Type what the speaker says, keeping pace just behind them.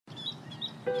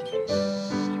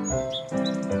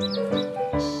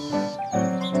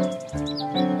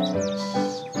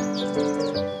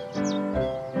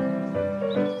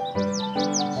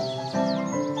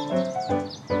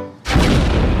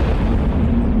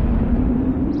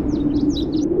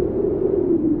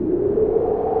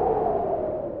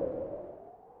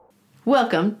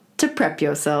Welcome to Prep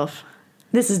Yourself.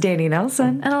 This is Danny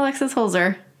Nelson. And Alexis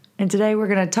Holzer. And today we're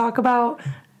going to talk about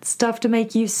stuff to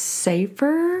make you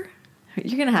safer.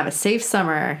 You're going to have a safe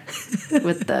summer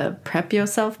with the Prep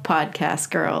Yourself podcast,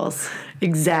 girls.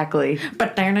 Exactly.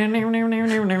 Prep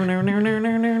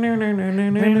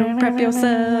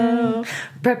yourself.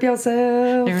 Prep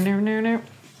yourself.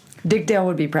 Dick Dale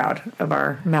would be proud of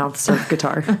our mouth surf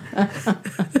guitar.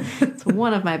 It's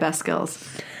one of my best skills.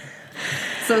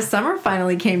 So summer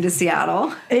finally came to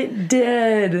Seattle. It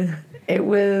did.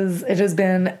 It has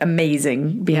been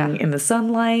amazing being in the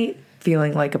sunlight,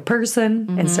 feeling like a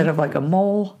person instead of like a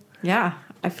mole. Yeah.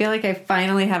 I feel like I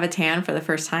finally have a tan for the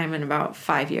first time in about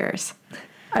 5 years.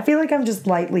 I feel like I'm just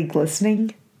lightly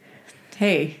glistening.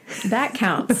 Hey, that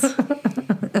counts.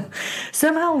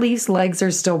 Somehow Leaf's legs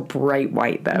are still bright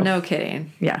white, though. No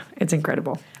kidding. Yeah, it's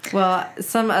incredible. Well,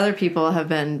 some other people have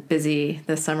been busy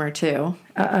this summer, too.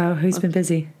 Uh-oh, who's been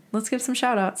busy? Let's give some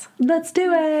shout-outs. Let's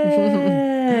do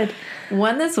it!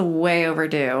 One that's way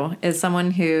overdue is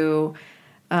someone who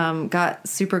got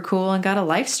super cool and got a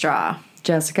life straw.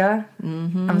 Jessica,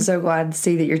 I'm so glad to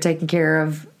see that you're taking care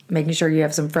of making sure you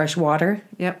have some fresh water.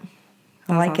 Yep.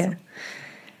 I like it.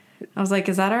 I was like,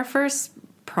 is that our first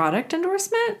product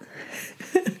endorsement?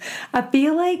 I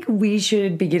feel like we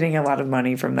should be getting a lot of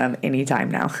money from them anytime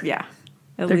now. Yeah.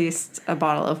 At least a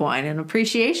bottle of wine in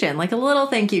appreciation, like a little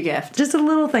thank you gift. Just a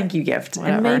little thank you gift.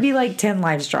 Whatever. And maybe like 10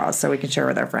 live straws so we can share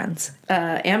with our friends.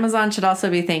 Amazon should also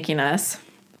be thanking us.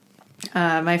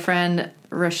 My friend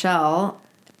Rochelle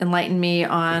enlightened me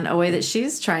on a way that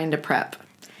she's trying to prep,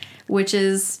 which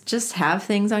is just have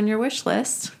things on your wish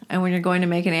list. And when you're going to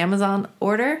make an Amazon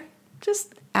order,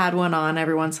 just add one on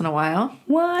every once in a while.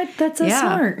 What? That's so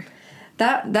smart.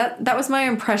 That was my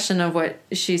impression of what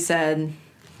she said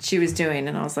she was doing.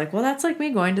 And I was like, well, that's like me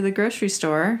going to the grocery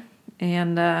store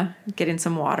and getting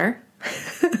some water.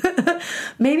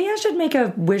 Maybe I should make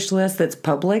a wish list that's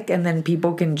public and then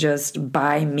people can just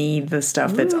buy me the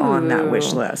stuff that's on that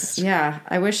wish list. Yeah.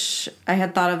 I wish I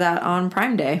had thought of that on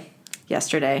Prime Day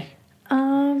yesterday.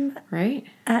 Right?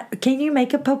 Can you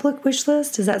make a public wish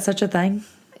list? Is that such a thing?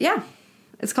 Yeah.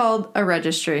 It's called a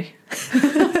registry.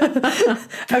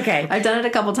 Okay. I've done it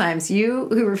a couple times. You,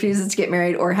 who refuses to get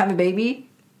married or have a baby,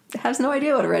 has no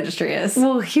idea what a registry is.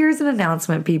 Well, here's an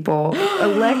announcement, people.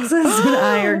 Alexis and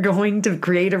I are going to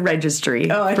create a registry.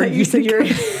 Oh, I thought you said you're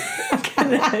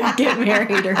gonna get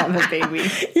married or have a baby.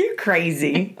 You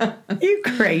crazy. You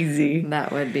crazy.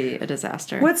 That would be a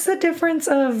disaster. What's the difference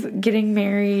of getting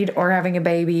married or having a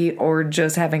baby or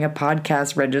just having a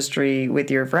podcast registry with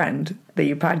your friend that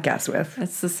you podcast with?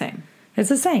 It's the same. It's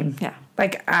the same. Yeah.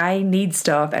 Like, I need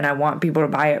stuff and I want people to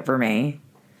buy it for me.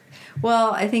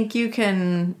 Well, I think you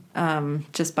can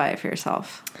just buy it for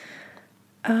yourself.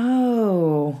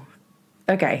 Oh.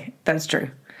 Okay. That's true.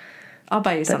 I'll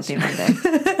buy you something one day.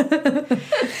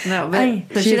 No,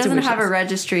 but she doesn't have a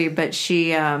registry, but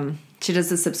she does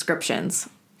the subscriptions.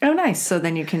 Oh, nice. So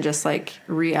then you can just like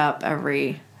re-up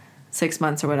every 6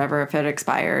 months or whatever if it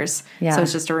expires. Yeah. So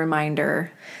it's just a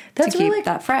reminder That's to keep really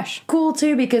that fresh. Cool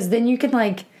too, because then you can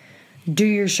like do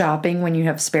your shopping when you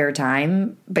have spare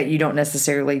time, but you don't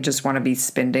necessarily just want to be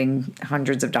spending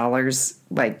hundreds of dollars.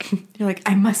 Like you're like,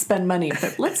 I must spend money,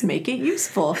 but let's make it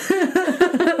useful.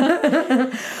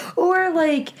 Or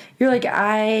like you're like,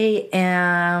 I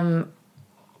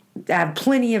have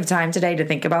plenty of time today to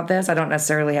think about this. I don't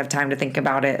necessarily have time to think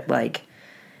about it like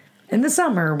in the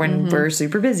summer when we're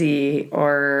super busy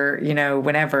or, you know,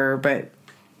 whenever, but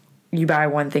you buy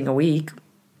one thing a week.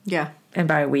 Yeah. And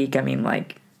by a week, I mean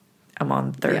like a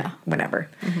month or whenever.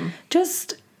 Mm-hmm.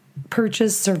 Just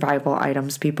purchase survival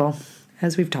items, people,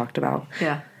 as we've talked about.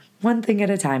 Yeah. One thing at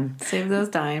a time. Save those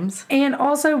dimes. And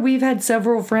also, we've had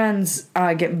several friends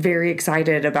get very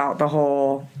excited about the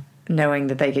whole knowing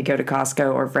that they could go to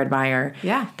Costco or Fred Meyer.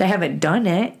 Yeah. They haven't done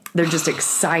it. They're just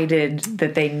excited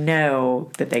that they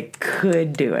know that they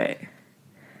could do it.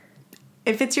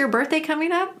 If it's your birthday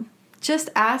coming up, just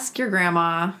ask your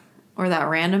grandma or that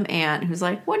random aunt who's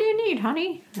like, what do you need,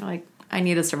 honey? You're like, I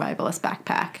need a survivalist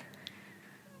backpack.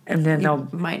 And then You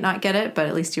might not get it, but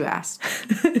at least you asked.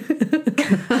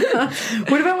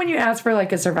 What about when you ask for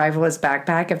like a survivalist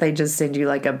backpack if they just send you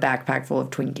like a backpack full of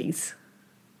Twinkies?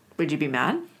 Would you be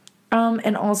mad?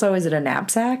 And also, is it a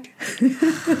knapsack?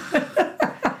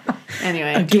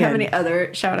 Anyway, do you have any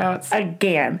other shout outs?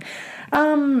 Again.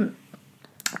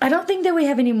 I don't think that we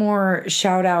have any more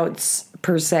shout outs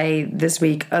per se this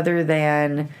week other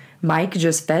than Mike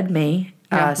just fed me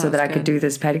so that I could do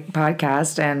this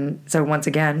podcast. And so once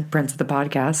again, Prince of the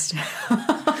Podcast.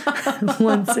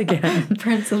 Once again.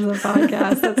 Prince of the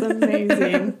Podcast. That's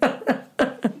amazing.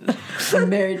 I'm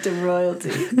married to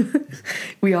royalty.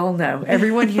 We all know.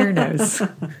 Everyone here knows.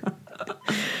 That's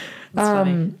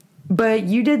funny. But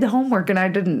you did the homework and I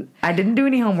didn't. I didn't do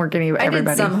any homework. Everybody. I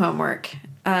did some homework.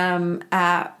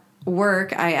 At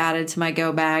work, I added to my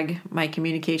go bag my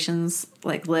communications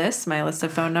list, my list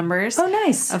of phone numbers. Oh,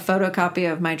 nice. A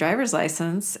photocopy of my driver's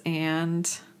license and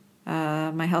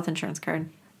my health insurance card.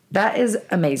 That is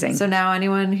amazing. So now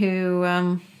anyone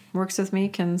who works with me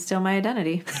can steal my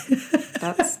identity.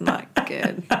 That's not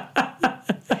good.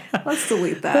 Let's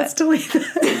delete that.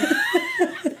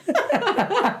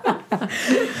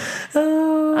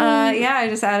 Yeah, I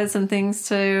just added some things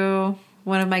to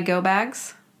one of my go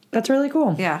bags. That's really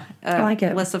cool. Yeah. I like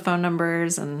it. List of phone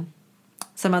numbers and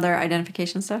some other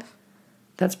identification stuff.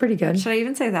 That's pretty good. Should I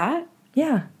even say that?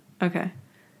 Yeah. Okay.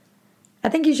 I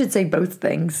think you should say both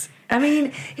things. I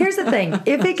mean, here's the thing.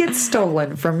 If it gets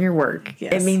stolen from your work,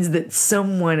 It means that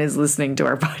someone is listening to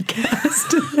our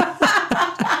podcast.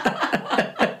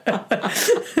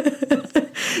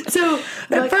 So,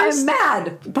 at first, I'm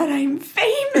mad, but I'm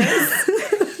famous.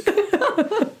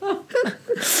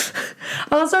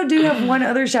 I also do have one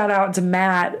other shout out to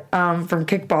Matt from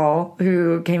Kickball,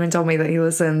 who came and told me that he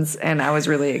listens, and I was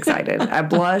really excited. I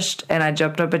blushed and I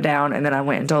jumped up and down, and then I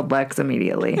went and told Lex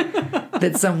immediately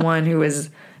that someone who is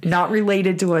not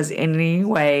related to us in any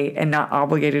way and not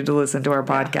obligated to listen to our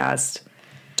podcast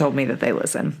told me that they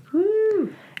listen.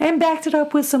 Woo. And backed it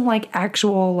up with some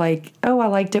actual oh, I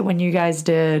liked it when you guys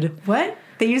did. What?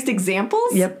 They used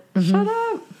examples? Yep. Mm-hmm. Shut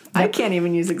up. I can't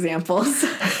even use examples.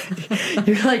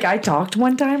 You're I talked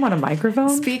one time on a microphone?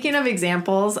 Speaking of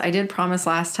examples, I did promise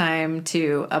last time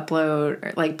to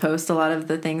upload or post a lot of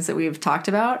the things that we've talked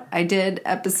about. I did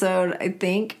episode, I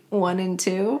think, 1 and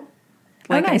 2.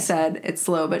 Like I said, it's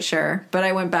slow but sure. But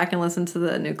I went back and listened to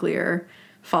the nuclear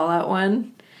fallout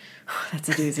one. That's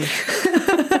a doozy.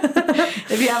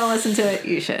 If you haven't listened to it,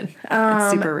 you should.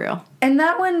 It's super real. And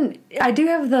that one, I do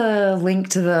have the link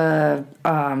to the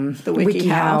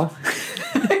WikiHow.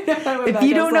 If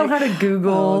you don't know how to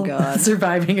Google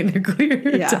surviving a nuclear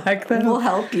attack, though, we'll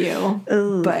help you.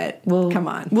 But come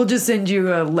on. We'll just send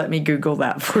you a let me Google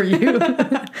that for you.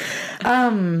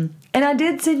 And I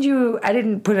did send you, I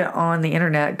didn't put it on the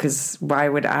internet because why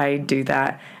would I do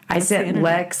that? I sent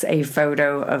Lex a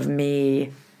photo of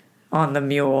me on the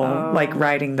mule,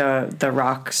 riding the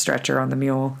rock stretcher on the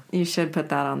mule. You should put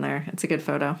that on there. It's a good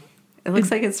photo. It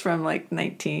looks like it's from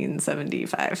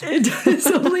 1975. It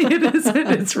isn't.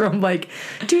 It's from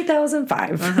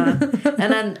 2005.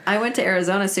 And then I went to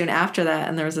Arizona soon after that,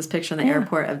 and there was this picture in the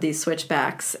airport of these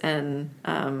switchbacks and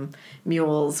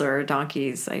mules or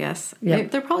donkeys, I guess.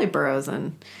 Yep. They're probably burros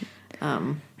and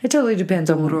it totally depends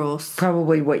on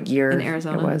probably what year in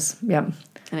Arizona it was. Yep.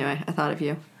 Anyway, I thought of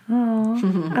you.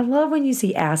 Oh, I love when you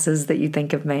see asses that you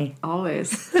think of me.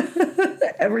 Always.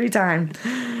 Every time.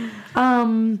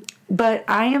 But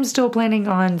I am still planning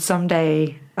on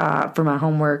someday for my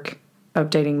homework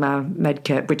updating my med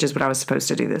kit, which is what I was supposed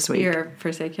to do this week. Your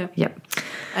first aid kit? Yep.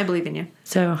 I believe in you.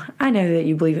 So I know that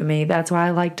you believe in me. That's why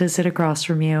I like to sit across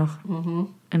from you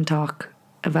and talk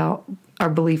about our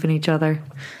belief in each other.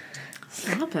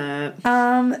 Stop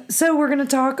it. So we're going to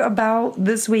talk about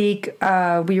this week.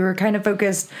 We were kind of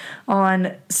focused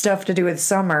on stuff to do with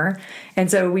summer. And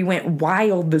so we went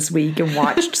wild this week and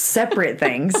watched separate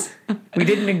things. We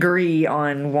didn't agree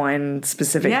on one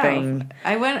specific thing.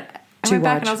 I went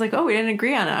back and I was like, oh, we didn't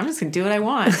agree on it. I'm just going to do what I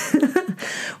want.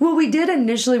 Well, we did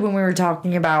initially when we were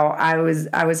talking about, I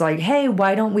was like, hey,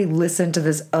 why don't we listen to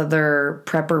this other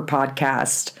prepper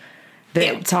podcast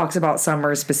that talks about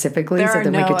summer specifically so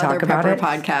that we could talk about it. There are no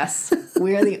other podcasts.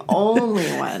 We are the only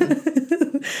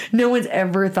one. No one's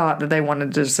ever thought that they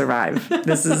wanted to survive.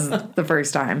 This is the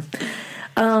first time.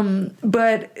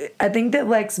 But I think that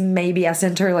Lex, maybe I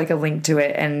sent her a link to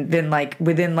it, and then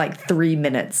within 3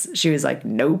 minutes she was like,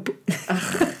 nope.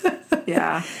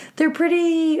 Yeah. They're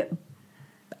pretty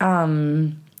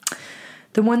the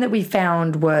one that we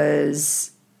found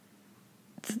was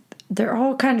they're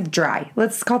all kind of dry.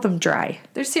 Let's call them dry.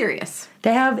 They're serious.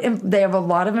 They have a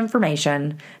lot of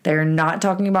information. They're not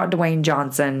talking about Dwayne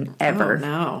Johnson ever.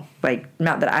 Oh, no.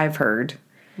 Not that I've heard.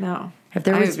 No. I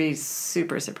would be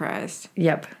super surprised.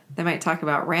 Yep. They might talk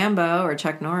about Rambo or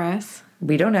Chuck Norris.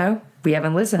 We don't know. We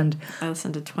haven't listened. I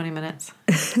listened to 20 minutes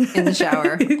in the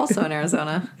shower, also in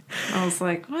Arizona. I was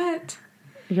like, what?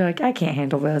 You're like, I can't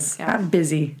handle this. Yeah. I'm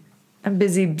busy. I'm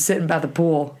busy sitting by the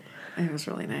pool It was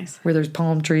really nice. where there's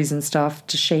palm trees and stuff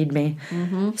to shade me.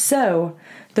 Mm-hmm. So,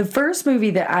 the first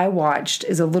movie that I watched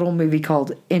is a little movie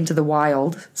called Into the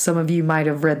Wild. Some of you might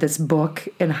have read this book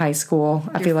in high school.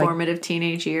 I feel like formative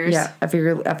teenage years. yeah, I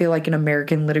feel like in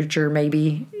American literature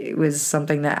maybe it was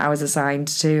something that I was assigned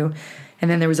to. And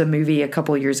then there was a movie a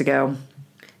couple years ago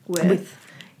With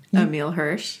Emile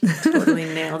Hirsch. Totally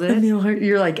nailed it.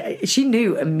 You're like, she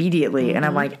knew immediately. And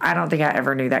I'm like, I don't think I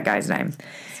ever knew that guy's name.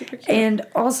 Super cute. And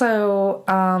also,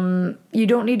 you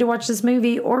don't need to watch this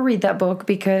movie or read that book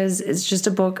because it's just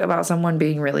a book about someone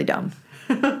being really dumb.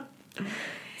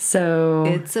 So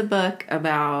It's a book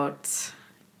about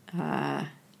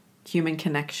human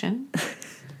connection.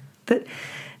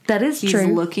 that is He's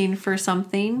true. looking for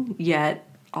something, yet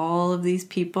all of these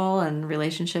people and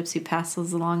relationships he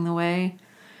passes along the way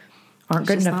Aren't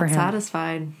good just enough for not him.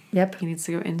 satisfied. Yep. He needs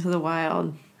to go into the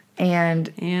wild.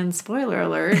 And And spoiler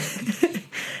alert.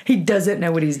 he doesn't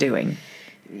know what he's doing.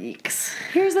 Yeeks.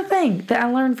 Here's the thing that I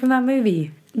learned from that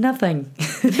movie. Nothing.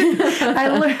 I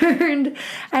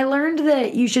learned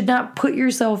that you should not put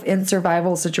yourself in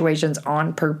survival situations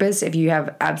on purpose if you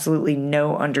have absolutely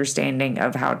no understanding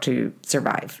of how to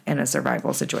survive in a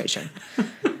survival situation.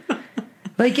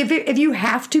 Like if you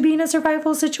have to be in a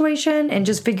survival situation and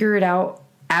just figure it out,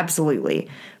 absolutely.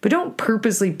 But don't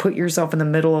purposely put yourself in the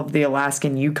middle of the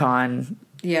Alaskan Yukon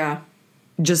Yeah.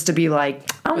 just to be like,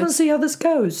 I want to see how this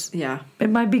goes. Yeah. It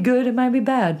might be good, it might be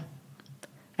bad.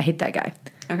 I hate that guy.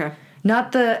 Okay.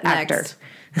 Not the actor.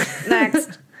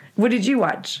 Next. What did you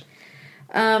watch?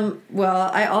 Well,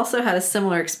 I also had a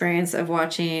similar experience of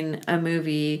watching a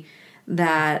movie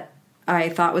that I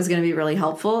thought was going to be really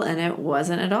helpful, and it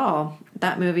wasn't at all.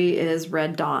 That movie is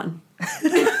Red Dawn.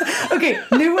 Okay,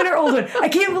 new one or old one? I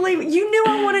can't believe you knew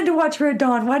I wanted to watch Red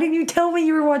Dawn. Why didn't you tell me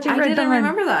you were watching Red Dawn? I didn't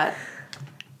remember that.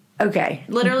 Okay.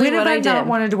 Literally when what have I not did.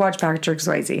 wanted to watch Patrick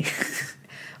Swayze?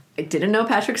 I didn't know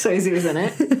Patrick Swayze was in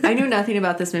it. I knew nothing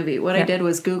about this movie. What I did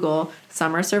was Google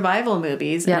summer survival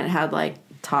movies, and it had like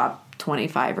top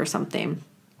 25 or something.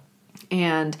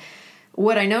 And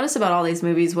what I noticed about all these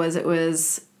movies was it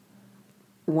was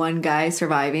one guy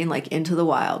surviving like into the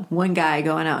wild, one guy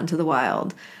going out into the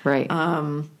wild. Right.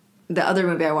 The other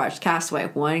movie I watched, Castaway,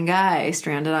 one guy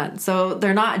stranded on. So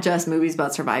they're not just movies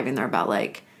about surviving. They're about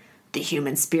like the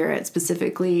human spirit,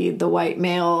 specifically the white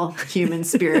male human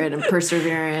spirit and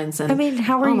perseverance. And I mean,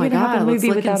 how are you going to have a movie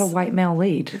without a white male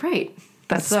lead? Right.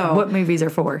 That's what movies are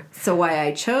for. So why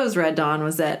I chose Red Dawn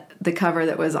was that the cover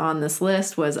that was on this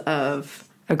list was of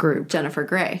A group. Jennifer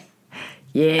Grey.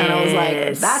 Yeah. And I was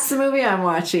like, that's the movie I'm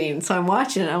watching. So I'm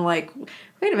watching it. I'm like,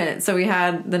 wait a minute. So we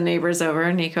had the neighbors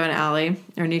over, Nico and Allie.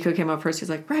 Or Nico came up first. He's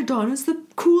like, Red Dawn is the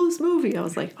coolest movie. I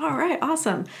was like, all right,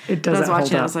 awesome. It doesn't But I was watching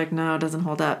hold it. up. I was like, no, it doesn't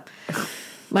hold up.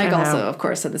 Mike I know. also, of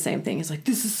course, said the same thing. He's like,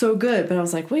 this is so good. But I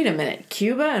was like, wait a minute.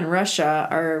 Cuba and Russia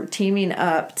are teaming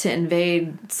up to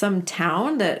invade some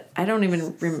town that I don't even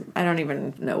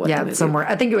know what the Yeah, movie somewhere.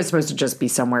 I think it was supposed to just be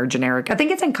somewhere generic. I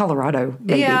think it's in Colorado,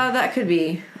 maybe. Yeah, that could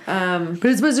be. But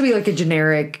it's supposed to be like a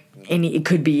generic, it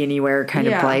could be anywhere kind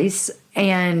of Yeah. place.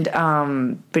 And,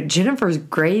 but Jennifer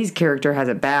Grey's character has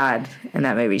it bad in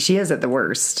that movie. She has it the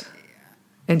worst.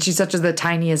 And she's such the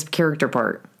tiniest character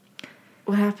part.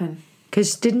 What happened?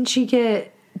 Because didn't she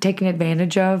get taken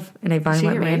advantage of in a violent get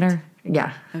raped? manner?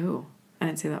 Yeah. Oh, I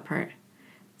didn't see that part.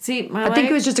 See, I think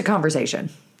it was just a conversation.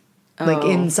 Like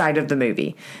Oh. inside of the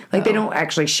movie. Like they don't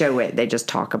actually show it. They just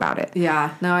talk about it.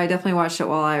 Yeah, no, I definitely watched it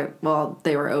while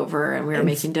they were over and we were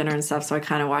making dinner and stuff, so I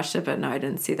kind of watched it, but no, I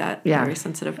didn't see that very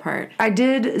sensitive part. I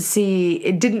did see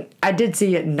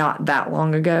it not that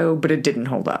long ago, but it didn't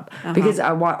hold up. Because I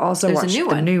also There's a watched new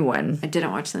the one. new one. I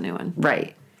didn't watch the new one.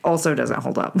 Right. Also doesn't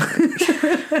hold up.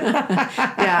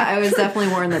 Yeah, I was definitely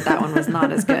warned that one was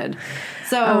not as good.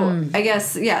 So I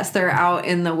guess, yes, they're out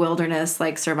in the wilderness,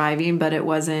 like surviving, but it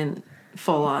wasn't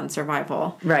full on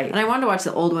survival. Right. And I wanted to watch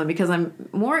the old one because I'm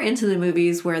more into the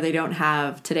movies where they don't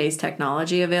have today's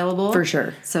technology available. For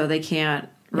sure. So they can't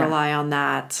rely on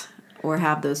that or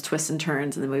have those twists and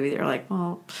turns in the movie. They're like,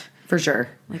 well, For sure.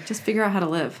 like just figure out how to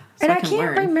live. So And I can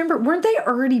can't learn. remember, weren't they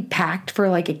already packed for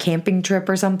like a camping trip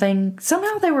or something?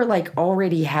 Somehow they were like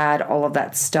already had all of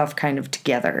that stuff kind of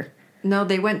together. No,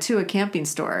 they went to a camping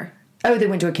store. Oh, they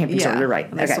went to a camping store. You're right.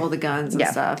 And they Okay. sold the guns and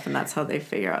stuff, and that's how the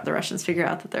Russians figure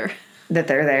out that they're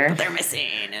there. they're missing.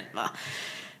 And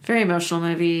very emotional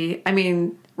movie. I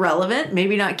mean, relevant.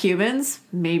 Maybe not Cubans.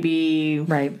 Maybe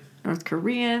Right. North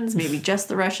Koreans. Maybe just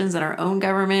the Russians and our own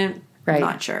government. Right.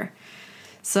 Not sure.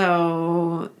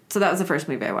 So that was the first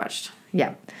movie I watched.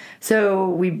 Yeah. So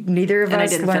we neither of And I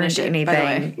us didn't learned finish it, anything.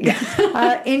 by the way.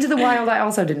 Yeah. Into the Wild, I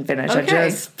also didn't finish. I Okay.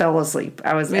 just fell asleep.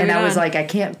 I was Moving on. like, I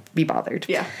can't be bothered.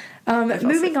 Yeah.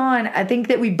 Moving on, I think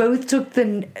that we both took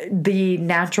the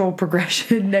natural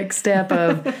progression next step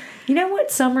of, you know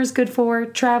what summer's good for?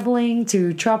 Traveling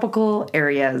to tropical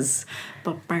areas.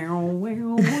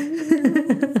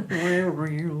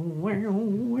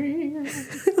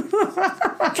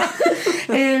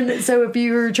 And so if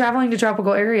you're traveling to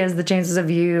tropical areas, the chances of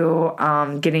you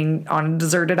getting on a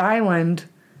deserted island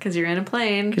Because you're in a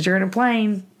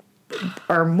plane.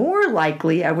 are more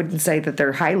likely. I wouldn't say that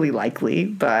they're highly likely,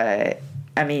 but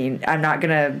I mean, I'm not going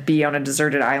to be on a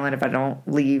deserted island if I don't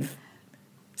leave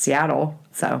Seattle.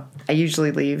 So I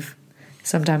usually leave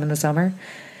sometime in the summer.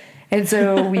 And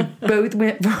so we both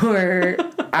went for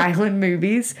island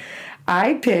movies.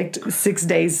 I picked 6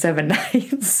 Days, 7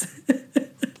 Nights.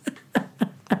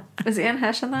 Is Anne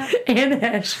Hesh in that? Anne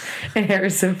Hesh and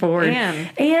Harrison Ford.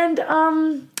 And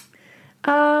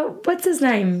what's his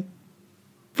name?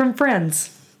 From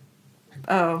Friends.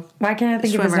 Oh. Why can't I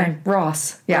think of his name?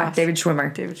 Ross. Yeah, Ross. David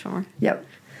Schwimmer. David Schwimmer. Yep.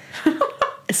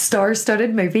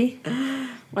 Star-studded movie.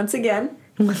 Once again,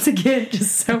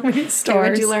 just so many stars. what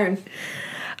did you learn?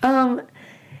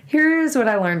 Here's what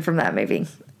I learned from that movie.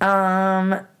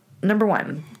 Number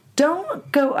one,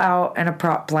 don't go out in a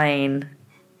prop plane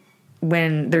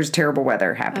when there's terrible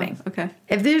weather happening. Oh, okay.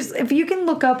 If you can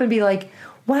look up and be like,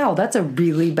 wow, that's a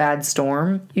really bad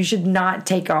storm, you should not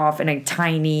take off in a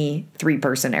tiny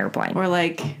 3-person airplane.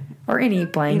 Or any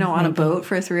plane. on a boat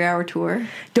for a 3-hour tour.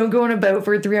 Don't go on a boat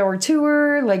for a 3-hour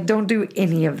tour. Don't do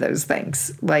any of those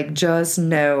things. Just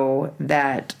know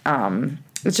that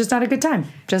it's just not a good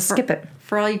time. Just skip it.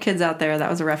 For all you kids out there, that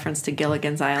was a reference to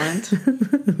Gilligan's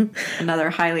Island. Another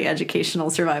highly educational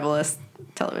survivalist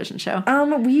television show.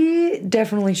 We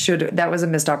definitely should. That was a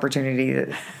missed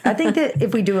opportunity. I think that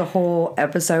if we do a whole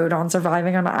episode on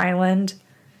surviving on an island,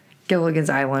 Gilligan's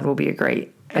Island will be a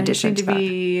great addition to that. You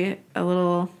seem to be a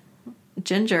little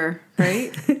ginger,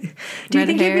 right? Do you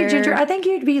think you'd be ginger? I think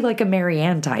you'd be like a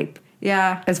Marianne type.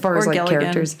 Yeah. As far as Gilligan.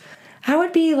 characters. I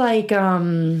would be like,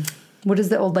 what is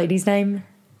the old lady's name?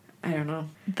 I don't know.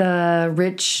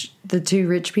 The two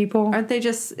rich people. Aren't they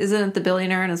isn't it the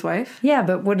billionaire and his wife? Yeah,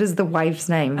 but what is the wife's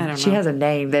name? I don't know. She has a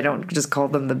name. They don't just call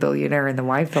them the billionaire and the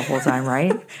wife the whole time,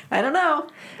 right? I don't know.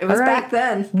 It was All right. back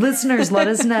then. Listeners, let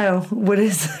us know what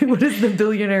is the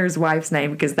billionaire's wife's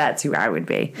name, because that's who I would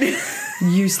be.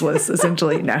 Useless,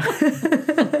 essentially. No.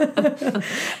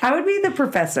 I would be the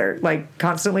professor,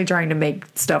 constantly trying to make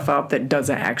stuff up that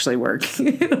doesn't actually work.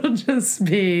 It'll just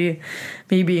be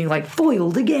me being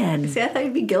foiled again. See, I thought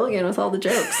you'd be Gilligan with all the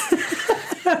jokes.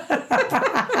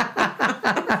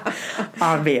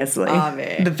 Obviously.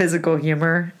 The physical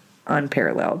humor,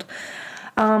 unparalleled.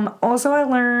 Also, I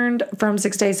learned from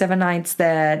 6 Days, 7 Nights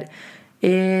that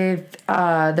if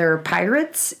there are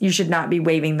pirates, you should not be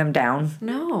waving them down.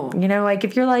 No.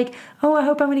 If you're like, oh, I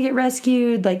hope I'm going to get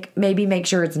rescued, maybe make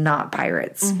sure it's not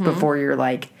pirates before you're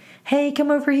like, hey,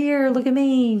 come over here, look at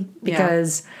me.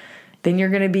 Because then you're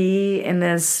going to be in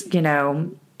this, you're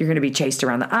going to be chased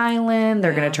around the island.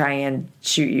 They're going to try and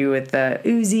shoot you with the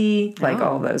Uzi,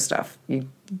 all those stuff.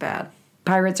 Bad.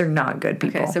 Pirates are not good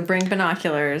people. Okay, so bring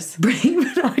binoculars.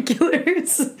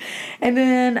 And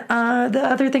then the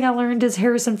other thing I learned is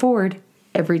Harrison Ford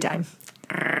every time.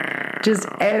 Just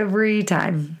every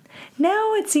time.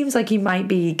 Now it seems like he might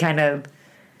be kind of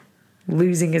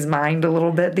losing his mind a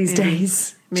little bit these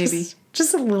days. Maybe.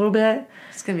 Just a little bit.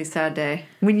 It's going to be a sad day.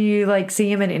 When you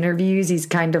see him in interviews, he's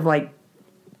kind of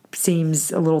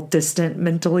seems a little distant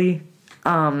mentally.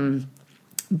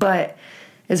 But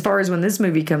as far as when this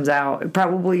movie comes out,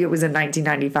 probably it was in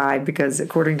 1995, because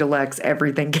according to Lex,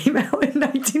 everything came out in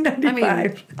 1995. I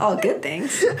mean, all good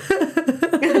things.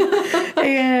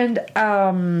 And,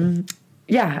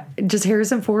 just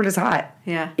Harrison Ford is hot.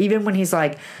 Yeah. Even when he's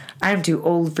like, I'm too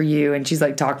old for you, and she's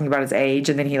talking about his age,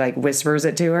 and then he whispers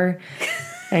it to her.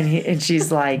 And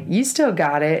she's like, you still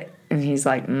got it. And he's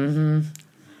like, mm-hmm.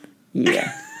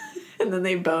 Yeah. And then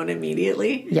they bone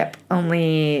immediately. Yep.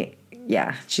 Only...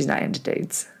 yeah, she's not into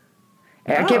dudes.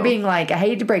 I kept being like, I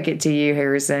hate to break it to you,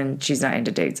 Harrison, she's not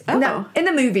into dudes. Oh. No, in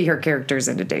the movie, her character's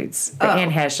into dudes. But Anne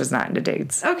Hesh is not into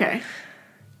dudes. Okay.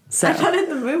 So I thought in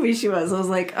the movie she was. I was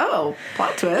like, oh,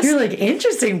 plot twist. You're like,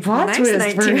 interesting plot nice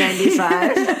twist.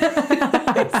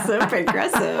 1995. So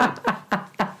progressive.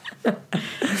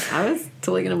 I was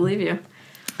totally going to believe you.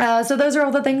 So those are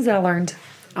all the things that I learned.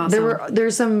 Awesome.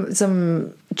 There's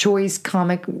some choice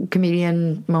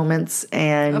comedian moments,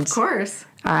 and of course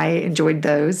I enjoyed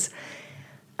those.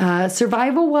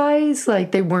 Survival wise,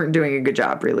 like they weren't doing a good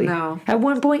job, really. No. At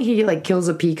one point, he like kills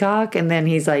a peacock, and then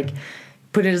he's like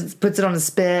puts it on a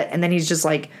spit, and then he's just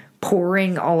like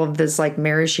pouring all of this like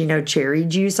maraschino cherry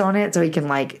juice on it so he can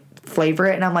like flavor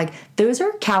it. And I'm like, those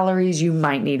are calories you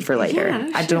might need for later.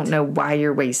 Yeah, I don't know why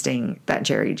you're wasting that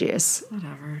cherry juice.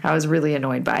 Whatever. I was really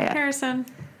annoyed by it. Harrison,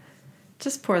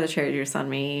 just pour the cherry juice on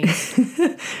me.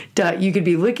 Duh, you could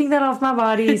be licking that off my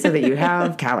body so that you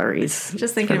have calories.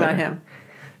 Just thinking about him.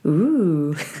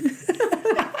 Ooh.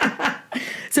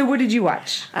 So what did you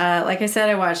watch? Like I said,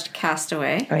 I watched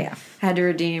Castaway. Oh, yeah. I had to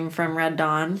redeem from Red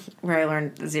Dawn, where I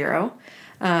learned zero.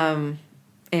 And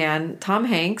Tom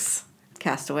Hanks,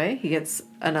 Castaway, he gets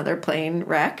another plane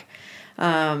wreck.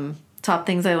 Top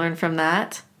things I learned from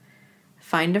that: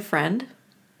 find a friend.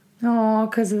 Oh,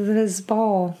 because of his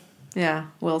ball. Yeah,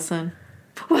 Wilson.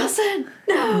 Wilson,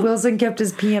 no. Wilson kept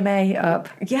his PMA up.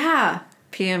 Yeah,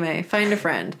 PMA, find a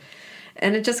friend.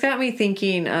 And it just got me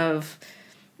thinking of,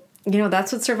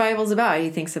 that's what survival's about. He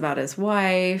thinks about his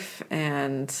wife,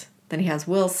 and then he has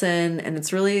Wilson, and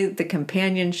it's really the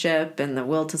companionship and the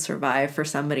will to survive for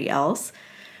somebody else,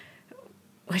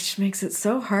 which makes it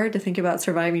so hard to think about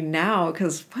surviving now,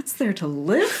 because what's there to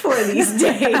live for these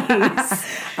days?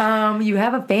 You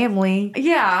have a family.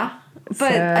 Yeah,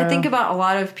 but I think about a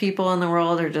lot of people in the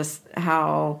world are just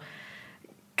how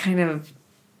kind of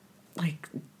like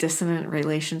dissonant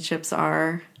relationships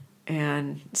are,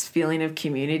 and this feeling of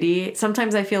community.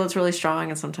 Sometimes I feel it's really strong,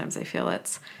 and sometimes I feel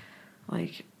it's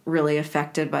like really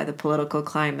affected by the political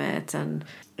climate and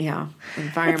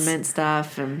environment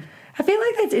stuff. And I feel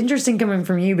like that's interesting coming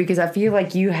from you, because I feel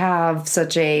like you have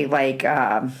such a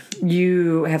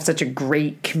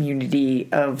great community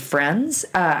of friends.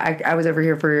 I was over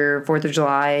here for your 4th of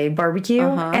July barbecue,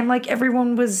 and like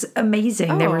everyone was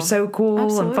amazing. They were so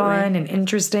cool and fun and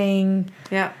interesting.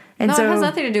 Yeah. And no, so, it has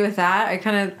nothing to do with that.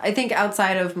 I think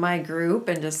outside of my group,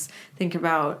 and just think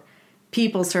about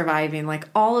people surviving, like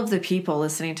all of the people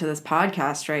listening to this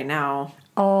podcast right now.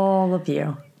 All of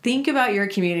you. Think about your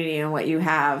community and what you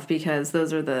have, because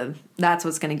that's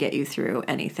what's going to get you through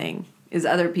anything, is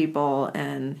other people,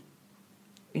 and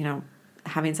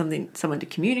having someone to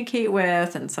communicate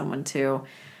with, and someone to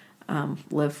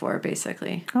live for,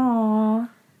 basically. Aww. All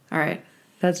right.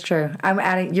 That's true. I'm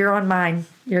adding. You're on mine.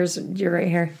 You're right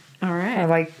here. All right. I'm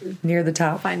like near the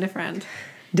top. Find a friend.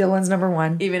 Dylan's number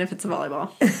 1. Even if it's a volleyball.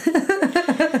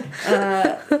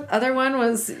 Other one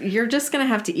was, you're just going to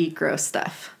have to eat gross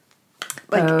stuff.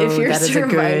 Like, if you're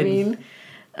surviving,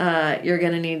 you're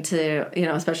going to need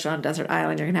to, especially on a desert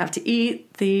island, you're going to have to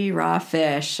eat the raw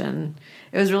fish. And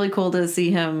it was really cool to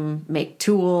see him make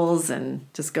tools and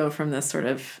just go from this sort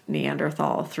of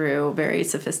Neanderthal through very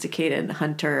sophisticated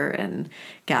hunter and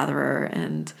gatherer,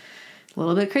 and a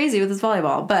little bit crazy with his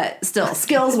volleyball, but still,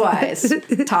 skills-wise,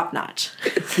 top-notch.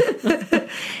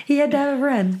 He had to have a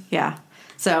friend. Yeah.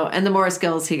 So, and the more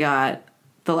skills he got,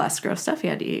 the less gross stuff he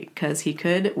had to eat, because he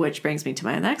could, which brings me to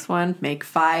my next one, make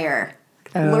fire.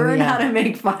 Learn how to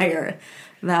make fire.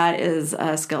 That is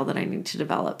a skill that I need to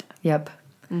develop. Yep.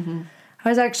 Mm-hmm. I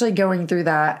was actually going through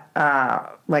that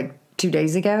like 2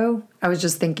 days ago. I was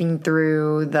just thinking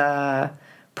through the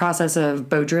process of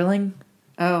bow drilling.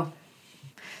 Oh.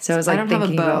 So I was like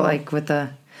thinking about like with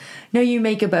the... No, you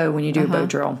make a bow when you do a bow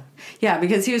drill. Yeah,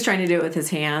 because he was trying to do it with his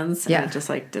hands, and it just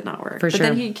like did not work. But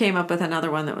then he came up with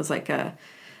another one that was like a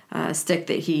stick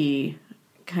that he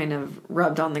kind of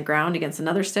rubbed on the ground against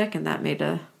another stick, and that made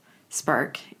a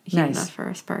spark. Heat enough for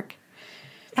a spark.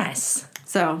 Nice.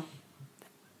 So,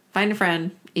 find a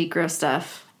friend, eat gross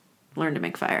stuff, learn to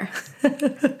make fire.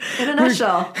 In a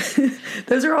nutshell.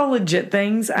 Those are all legit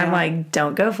things. Yeah. I'm like,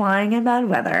 don't go flying in bad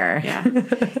weather. Yeah.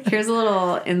 Here's a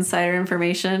little insider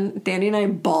information. Danny and I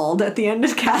bawled at the end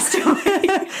of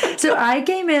Castaway. So I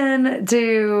came in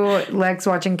to Lex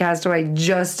watching Castaway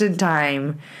just in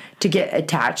time to get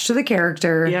attached to the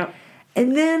character. Yep.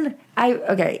 And then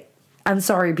I'm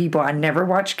sorry, people. I never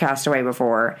watched Castaway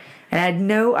before. And I had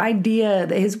no idea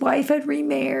that his wife had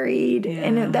remarried. Yeah.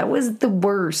 And that was the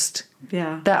worst.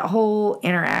 Yeah. That whole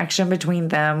interaction between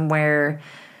them where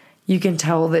you can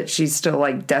tell that she's still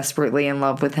like desperately in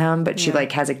love with him, but she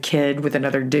like has a kid with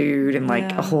another dude and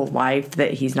like a whole life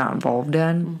that he's not involved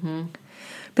in. Mm-hmm.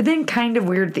 But then kind of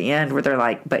weird at the end where they're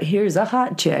like, but here's a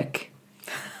hot chick.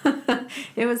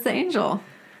 It was the angel.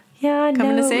 Yeah, I know.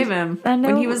 Coming to save him. I know.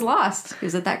 When he was lost. He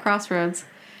was at that crossroads.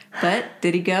 But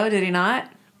did he go? Did he not?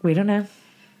 We don't know.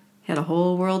 He had a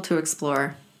whole world to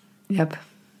explore. Yep.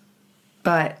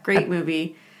 But great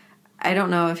movie. I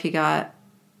don't know if he got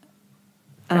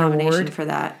a nomination for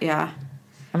that. Yeah.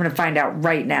 I'm going to find out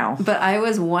right now. But I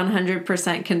was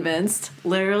 100% convinced.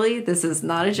 Literally, this is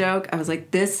not a joke. I was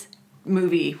like, this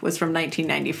movie was from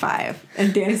 1995.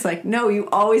 And Danny's like, no, you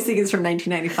always think it's from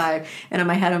 1995. And in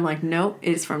my head, I'm like, nope,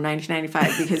 it's from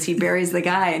 1995 because he buries the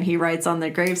guy and he writes on the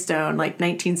gravestone like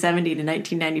 1970 to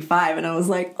 1995. And I was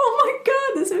like, oh my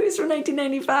God, this movie's from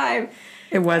 1995.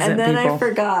 It wasn't, and then people. I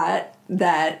forgot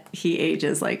that he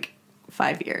ages like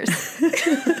 5 years. So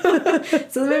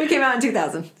the movie came out in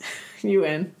 2000. You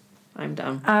win. I'm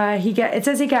dumb. It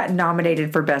says he got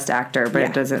nominated for Best Actor, but Yeah.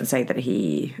 it doesn't say that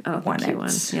he won it. Won.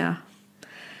 Yeah.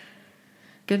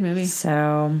 Good movie.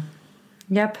 So,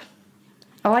 yep.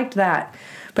 I liked that.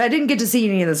 But I didn't get to see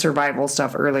any of the survival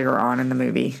stuff earlier on in the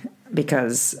movie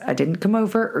because I didn't come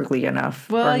over early enough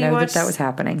or know that was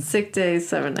happening. 6 days,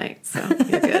 7 nights, so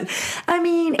you're good. I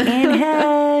mean, Anne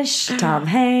Hesh, Tom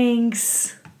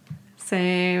Hanks.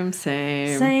 Same.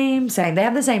 Same. They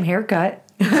have the same haircut.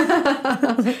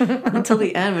 Until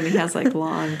the end when he has like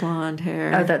long blonde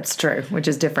hair. Oh, that's true, which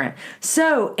is different.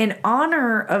 So, in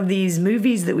honor of these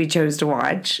movies that we chose to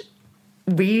watch,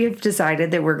 we've decided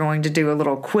that we're going to do a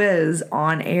little quiz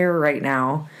on air right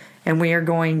now, and we are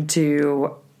going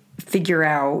to figure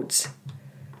out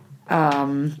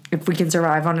if we can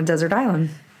survive on a desert island.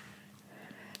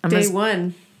 Day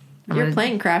 1. Your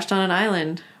plane crashed on an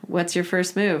island. What's your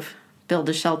first move? Build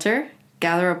a shelter,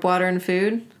 gather up water and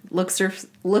food, look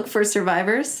for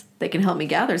survivors. They can help me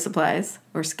gather supplies,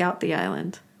 or scout the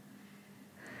island.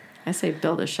 I say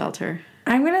build a shelter.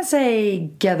 I'm going to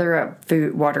say gather up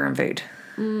food, water, and food.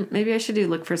 Maybe I should do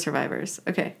look for survivors.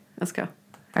 Okay, let's go.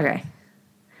 Okay.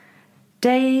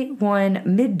 Day 1,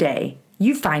 midday.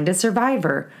 You find a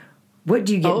survivor. What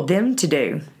do you get them to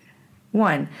do?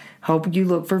 1, help you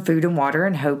look for food and water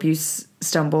and hope you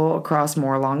stumble across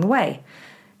more along the way.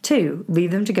 2,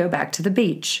 leave them to go back to the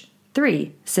beach.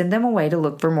 3, send them away to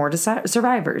look for more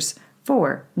survivors.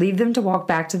 4, leave them to walk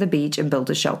back to the beach and build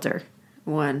a shelter.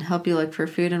 1, help you look for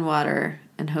food and water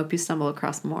and hope you stumble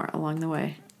across more along the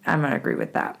way. I'm going to agree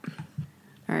with that.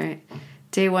 All right.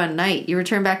 Day 1, night. You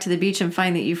return back to the beach and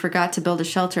find that you forgot to build a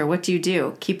shelter. What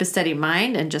do? Keep a steady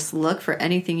mind and just look for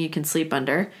anything you can sleep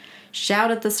under.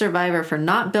 Shout at the survivor for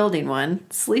not building one.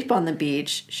 Sleep on the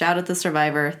beach. Shout at the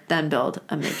survivor, then build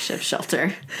a makeshift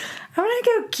shelter. I'm going to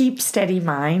go keep steady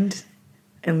mind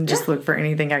and just look for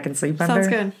anything I can sleep under. Sounds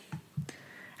good.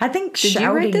 I think Did shouting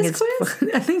you write this is quiz?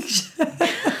 I think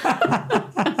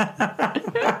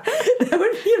that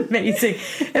would be amazing.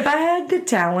 If I had the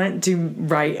talent to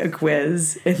write a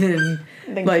quiz and then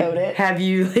like code it. have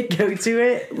you like go to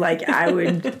it, like I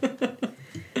would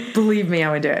believe me,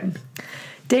 I would do it.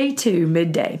 Day 2,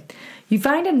 midday. You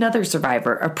find another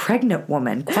survivor, a pregnant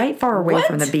woman, quite far away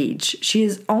from the beach. She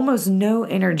has almost no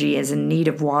energy, is in need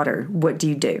of water. What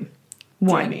do?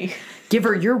 1, Danny. give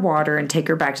her your water and take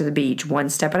her back to the beach one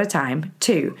step at a time.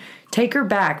 2, take her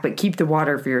back but keep the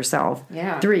water for yourself.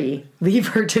 Yeah. 3, leave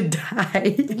her to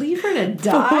die. Leave her to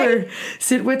die? 4,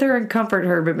 sit with her and comfort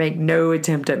her but make no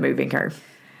attempt at moving her.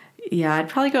 Yeah, I'd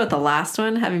probably go with the last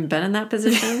one, having been in that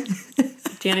position.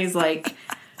 Danny's like,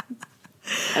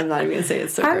 I'm not even going to say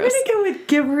it's so I'm gross. going to go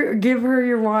with give her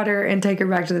your water and take her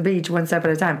back to the beach one step at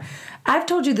a time. I've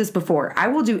told you this before. I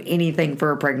will do anything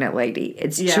for a pregnant lady.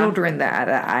 It's children that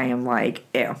I am like,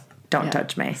 ew, don't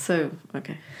touch me. So,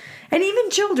 okay. And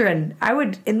even children, I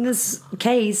would, in this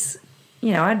case,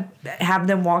 I'd have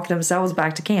them walk themselves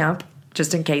back to camp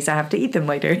just in case I have to eat them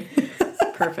later.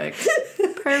 Perfect.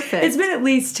 Perfect. It's been at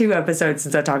least 2 episodes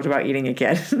since I talked about eating a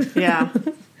kid. Yeah.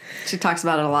 She talks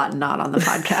about it a lot, not on the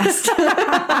podcast.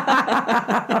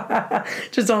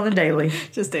 Just on the daily.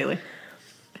 Just daily.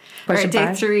 Question All right,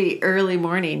 day 5. 3, early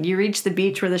morning. You reach the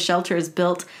beach where the shelter is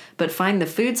built, but find the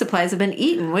food supplies have been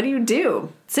eaten. What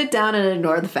do? Sit down and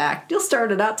ignore the fact. You'll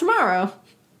start it out tomorrow.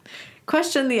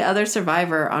 Question the other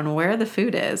survivor on where the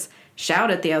food is.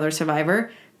 Shout at the other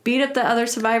survivor. Beat up the other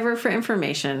survivor for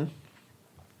information.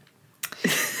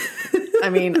 I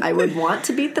mean, I would want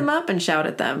to beat them up and shout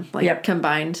at them.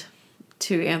 Combined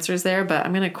 2 answers there, but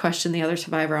I'm going to question the other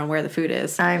survivor on where the food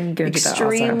is. I'm going to do that also.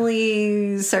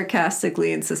 Extremely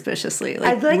sarcastically and suspiciously.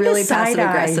 I'd like really the side passive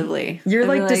aggressively. You're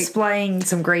like displaying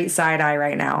some great side eye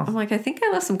right now. I'm like, I think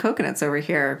I left some coconuts over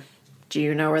here. Do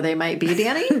you know where they might be,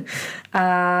 Danny?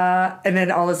 And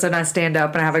then all of a sudden I stand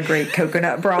up and I have a great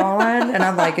coconut bra on. And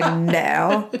I'm like,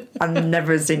 no, I've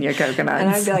never seen your coconuts. And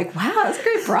I'd be like, wow, that's a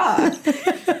great bra.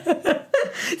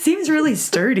 Seems really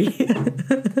sturdy.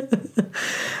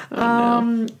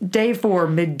 No. Day 4,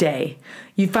 midday.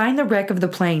 You find the wreck of the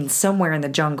plane somewhere in the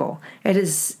jungle. It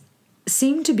is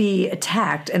seemed to be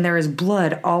attacked and there is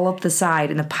blood all up the side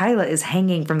and the pilot is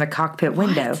hanging from the cockpit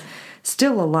window.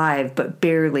 still alive but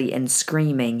barely and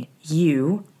screaming.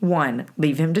 You, 1,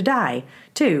 leave him to die.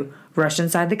 2, rush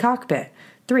inside the cockpit.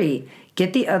 3,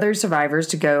 get the other survivors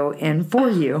to go in for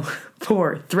you.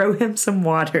 4, throw him some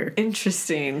water.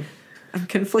 Interesting. I'm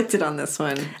conflicted on this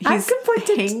one. I'm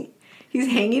conflicted. He's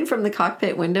hanging from the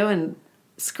cockpit window and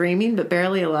screaming, but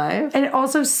barely alive. And it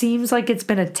also seems like it's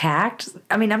been attacked.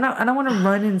 I mean, I don't want to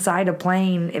run inside a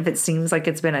plane if it seems like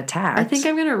it's been attacked. I think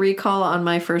I'm going to recall on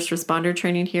my first responder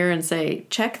training here and say,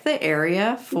 check the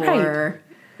area for,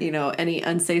 any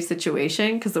unsafe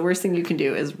situation. Because the worst thing you can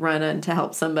do is run in to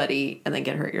help somebody and then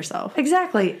get hurt yourself.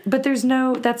 Exactly. But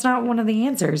that's not one of the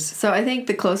answers. So I think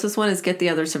the closest one is get the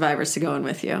other survivors to go in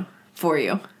with you, for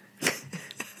you.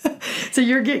 So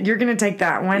you're going to take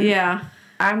that one? Yeah.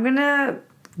 I'm going to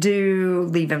do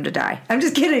leave him to die. I'm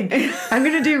just kidding. I'm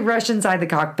going to do rush inside the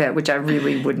cockpit, which I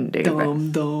really wouldn't do.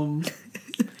 Dumb.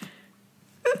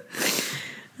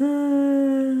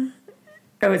 Oh,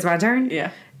 it's my turn?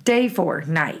 Yeah. Day 4,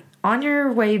 night. On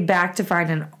your way back to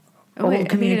find an old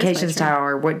communications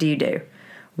tower, what do?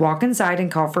 Walk inside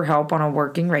and call for help on a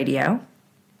working radio.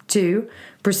 2,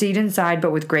 proceed inside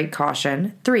but with great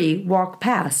caution. 3, walk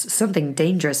past. Something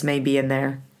dangerous may be in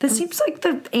there. This seems like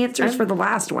the answers for the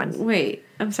last one. Wait,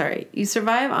 I'm sorry. You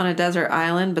survive on a desert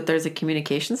island, but there's a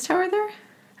communications tower there?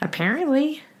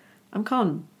 Apparently. I'm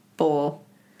calling bull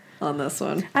on this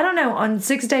one. I don't know. On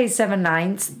 6 days, 7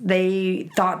 nights, they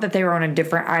thought that they were on a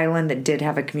different island that did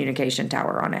have a communication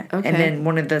tower on it. Okay. And then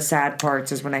one of the sad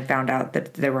parts is when they found out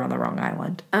that they were on the wrong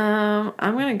island. I'm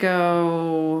going to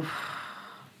go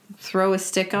throw a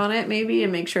stick on it maybe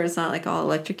and make sure it's not like all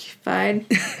electrified.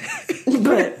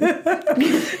 But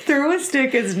throw a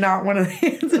stick is not one of the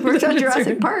answers. It worked on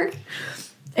Jurassic Park.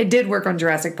 It did work on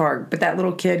Jurassic Park, but that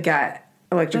little kid got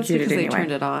electrocuted That's because anyway. they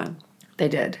turned it on. They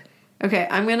did. Okay,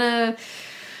 I'm going to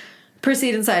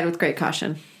proceed inside with great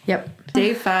caution. Yep.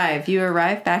 Day 5, you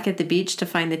arrive back at the beach to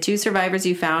find the 2 survivors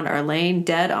you found are laying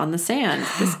dead on the sand.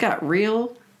 This got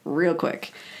real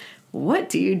quick. What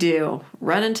do?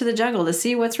 Run into the jungle to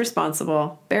see what's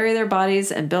responsible. Bury their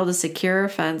bodies and build a secure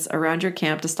fence around your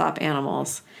camp to stop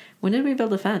animals. When did we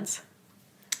build a fence?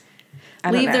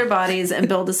 Leave their bodies and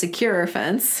build a secure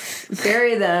fence.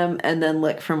 Bury them and then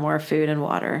look for more food and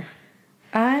water.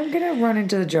 I'm going to run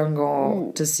into the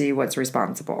jungle to see what's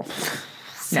responsible.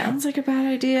 Sounds like a bad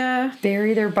idea.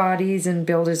 Bury their bodies and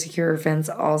build a secure fence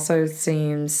also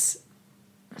seems...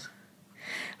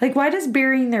 Like, why does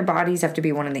burying their bodies have to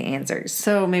be one of the answers?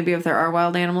 So maybe if there are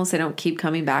wild animals, they don't keep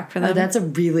coming back for them? Oh, that's a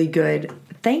really good...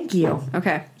 Thank you.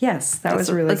 Okay. Yes, that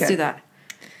was really good. Let's do that.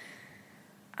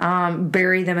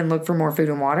 Bury them and look for more food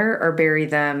and water, or bury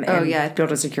them and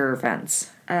build a secure fence?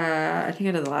 I think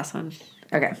I did the last one.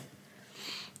 Okay.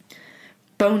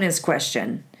 Bonus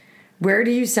question. Where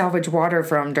do you salvage water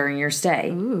from during your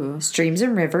stay? Ooh. Streams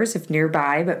and rivers, if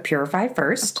nearby, but purify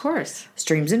first. Of course.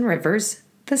 Streams and rivers,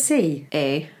 the sea.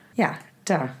 A. Yeah,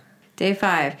 duh. Day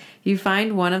 5. You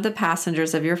find one of the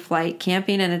passengers of your flight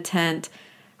camping in a tent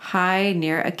high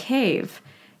near a cave.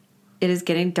 It is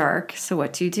getting dark, so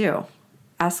what do?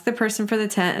 Ask the person for the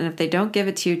tent, and if they don't give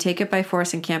it to you, take it by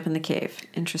force and camp in the cave.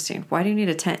 Interesting. Why do you need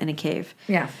a tent in a cave?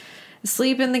 Yeah.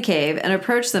 Sleep in the cave and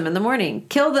approach them in the morning.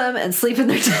 Kill them and sleep in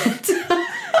their tent.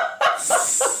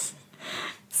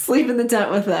 Sleep in the tent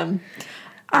with them.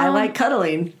 I like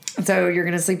cuddling. So you're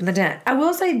going to sleep in the tent. I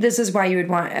will say this is why you would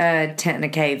want a tent in a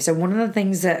cave. So one of the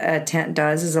things that a tent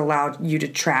does is allow you to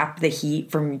trap the heat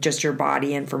from just your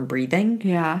body and from breathing.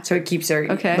 Yeah. So it keeps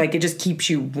it just keeps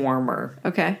you warmer.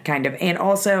 Okay. Kind of. And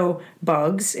also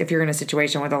bugs, if you're in a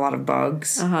situation with a lot of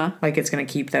bugs, like it's going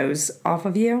to keep those off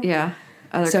of you. Yeah.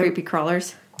 Other creepy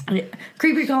crawlers.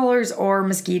 Creepy crawlers or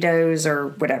mosquitoes or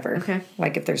whatever. Okay.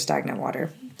 Like if there's stagnant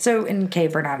water. So in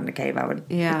cave or not in a cave, I would.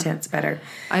 Yeah. The tent's better.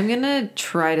 I'm gonna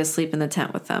try to sleep in the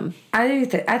tent with them. I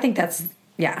think that's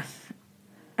I'm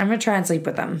gonna try and sleep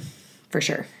with them for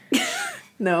sure.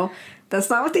 No, that's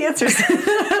not what the answer is.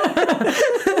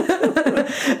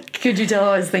 Could you tell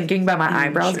I was thinking by my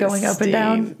eyebrows going up and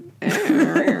down?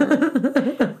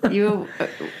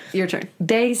 Your turn.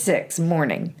 Day 6,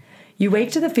 morning. You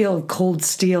wake to the feel of cold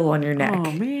steel on your neck.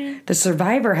 Oh, man. The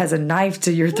survivor has a knife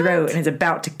to your throat and is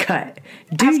about to cut.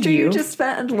 After you just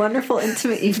spent a wonderful,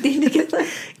 intimate evening together?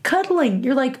 Cuddling.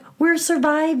 You're like, we're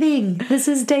surviving. This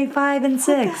is day 5 and 6.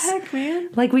 What the heck, man?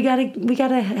 Like, we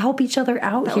gotta help each other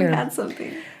out here. We had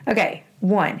something. Okay.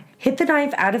 1, hit the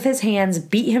knife out of his hands,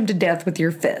 beat him to death with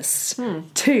your fists.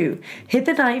 2, hit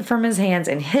the knife from his hands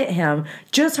and hit him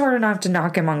just hard enough to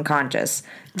knock him unconscious.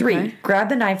 3, grab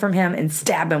the knife from him and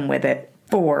stab him with it.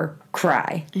 4,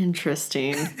 cry.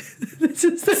 Interesting. This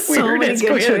is the So many weirdest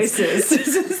good quiz. choices. This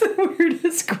is the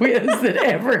weirdest quiz that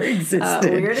ever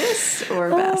existed. Weirdest or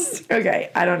best?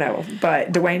 Okay, I don't know.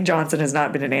 But Dwayne Johnson has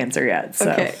not been an answer yet. So.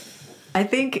 Okay. I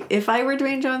think if I were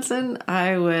Dwayne Johnson,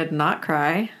 I would not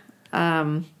cry.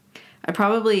 I'd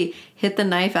probably hit the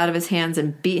knife out of his hands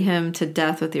and beat him to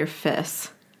death with your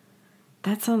fists.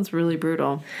 That sounds really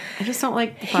brutal. I just don't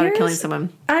like the thought of killing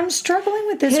someone. I'm struggling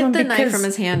with this Hit one the because... knife from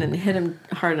his hand and hit him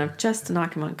hard enough just to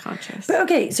knock him unconscious. But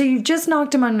okay, so you just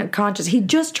knocked him unconscious. He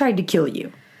just tried to kill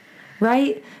you,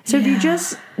 right? So if you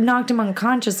just knocked him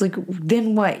unconscious, like,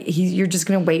 then what? You're just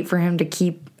going to wait for him to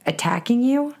keep attacking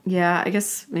you? Yeah, I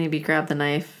guess maybe grab the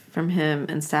knife from him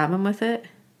and stab him with it.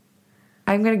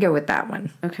 I'm going to go with that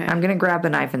one. Okay. I'm going to grab the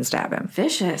knife and stab him.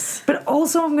 Vicious. But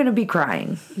also I'm going to be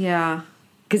crying. Yeah.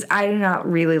 Because I do not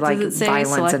really like Does it say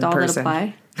violence select in all person.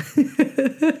 that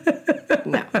apply?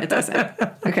 No, it doesn't.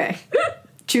 Okay.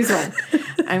 Choose one.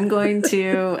 I'm going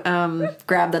to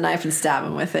grab the knife and stab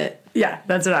him with it. Yeah,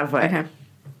 that's what I put. Okay.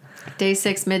 Day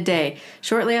 6, midday.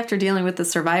 Shortly after dealing with the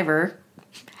survivor,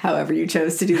 however you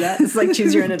chose to do that. It's like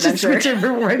choose your own adventure.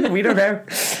 Whichever one, we don't know.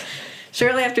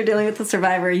 Shortly after dealing with the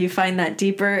survivor, you find that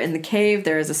deeper in the cave,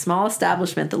 there is a small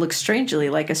establishment that looks strangely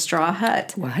like a straw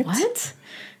hut. What?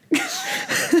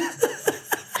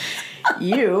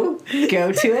 You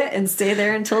go to it and stay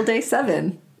there until day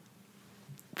 7.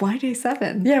 Why day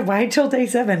 7? Yeah, why till day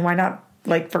 7? Why not,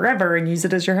 like, forever and use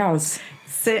it as your house?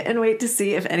 Sit and wait to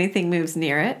see if anything moves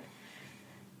near it.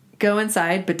 Go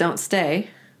inside, but don't stay.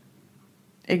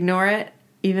 Ignore it,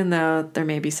 even though there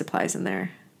may be supplies in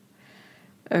there.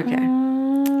 Okay.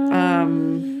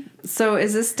 So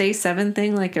is this day 7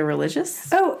 thing like a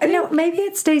religious Oh, thing? no, maybe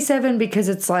it's day 7 because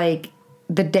it's like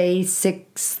the day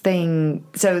 6 thing.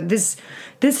 So this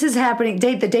is happening.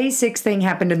 The day 6 thing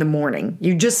happened in the morning.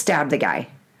 You just stabbed the guy.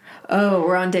 Oh,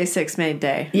 we're on day 6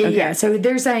 midday. Yeah, Okay. yeah. So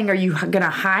they're saying, are you going to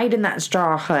hide in that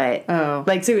straw hut? Oh.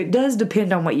 Like, so it does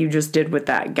depend on what you just did with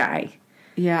that guy.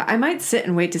 Yeah, I might sit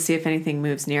and wait to see if anything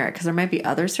moves near it because there might be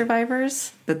other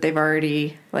survivors that they've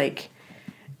already, like,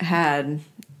 had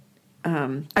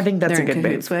I think that's they're a good in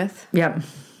cahoots move. with. Yep.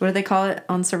 What do they call it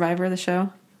on Survivor, the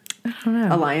show? I don't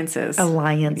know. Alliances.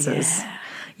 Alliances. Yeah.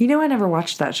 You know, I never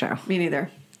watched that show. Me neither.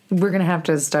 We're going to have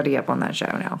to study up on that show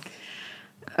now.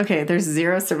 Okay, there's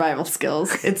 0 survival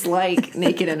skills. It's like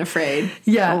Naked and Afraid.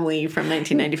 Yeah. Only from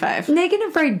 1995. Naked and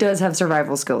Afraid does have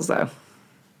survival skills, though.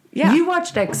 Yeah. You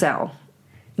watched Excel,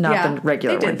 not Yeah, the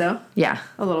regular they one. did, though. Yeah.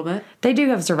 A little bit. They do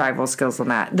have survival skills on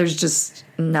that. There's just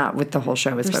not what the whole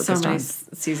show is There's so focused many on.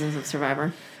 seasons of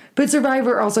Survivor. But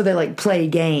Survivor also, they like play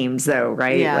games, though,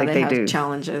 right? Yeah, like they have do.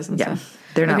 challenges and Yeah. stuff.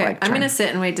 They're not okay, like I'm trying- going to sit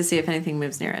and wait to see if anything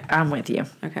moves near it. I'm with you.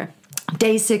 Okay.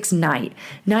 Day 6, night.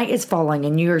 Night is falling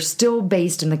and you are still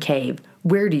based in the cave.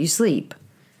 Where do you sleep?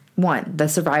 1, the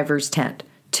survivor's tent.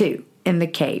 2, in the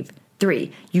cave.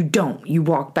 3, you don't. You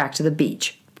walk back to the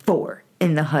beach. 4,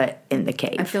 in the hut in the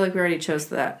cave. I feel like we already chose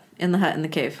that. In the hut in the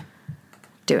cave.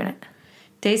 Doing it.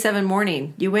 Day 7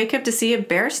 morning. You wake up to see a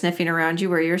bear sniffing around you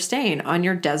where you're staying on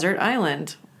your desert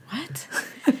island. What?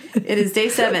 It is day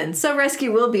 7, so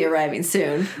rescue will be arriving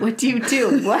soon. What do you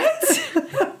do? What?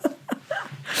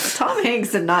 Tom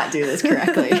Hanks did not do this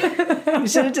correctly. He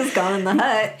should have just gone in the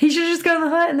hut He should have just gone in the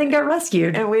hut and then got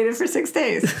rescued. and waited for 6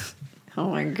 days. Oh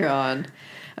my God.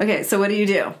 Okay, so what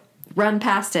do? Run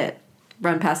past it.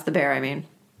 Run past the bear, I mean.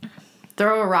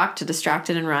 Throw a rock to distract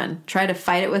it and run. Try to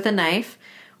fight it with a knife.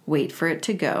 Wait for it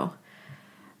to go.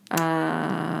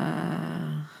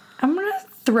 I'm going to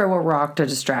throw a rock to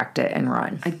distract it and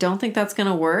run. I don't think that's going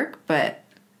to work, but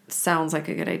sounds like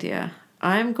a good idea.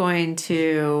 I'm going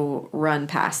to run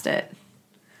past it.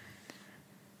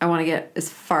 I want to get as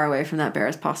far away from that bear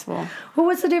as possible. Well,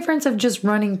 what's the difference of just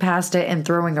running past it and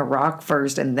throwing a rock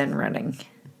first and then running?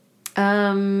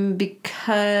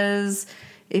 Because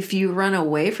if you run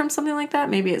away from something like that,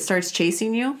 maybe it starts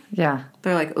chasing you. Yeah.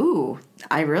 They're like, ooh,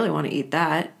 I really want to eat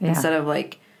that. Yeah. Instead of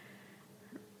like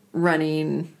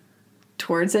running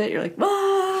towards it, you're like,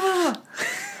 ah!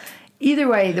 Either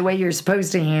way, the way you're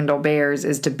supposed to handle bears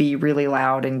is to be really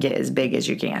loud and get as big as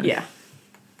you can. Yeah.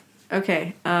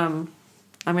 Okay. I'm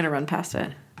going to run past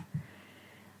it.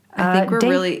 I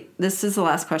think this is the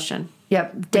last question.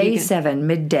 Yep. Day 7,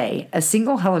 midday. A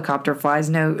single helicopter flies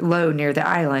low near the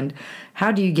island.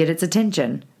 How do you get its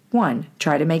attention? 1,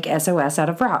 try to make SOS out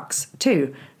of rocks.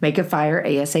 2, make a fire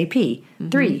ASAP. Mm-hmm.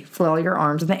 3, flail your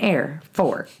arms in the air.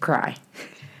 4, cry.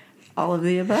 All of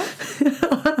the above?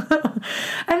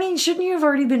 I mean, shouldn't you have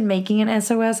already been making an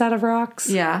SOS out of rocks?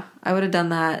 Yeah. I would have done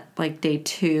that like day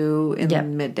 2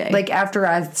 in midday. Like after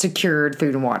I secured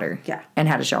food and water. Yeah. And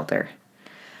had a shelter.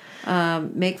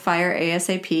 Make fire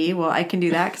ASAP. Well, I can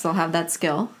do that because I'll have that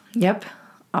skill. Yep.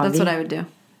 That's what I would do.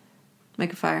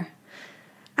 Make a fire.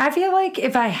 I feel like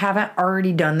if I haven't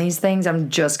already done these things, I'm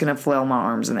just going to flail my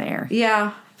arms in the air.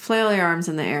 Yeah. Flail your arms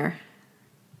in the air.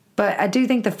 But I do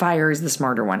think the fire is the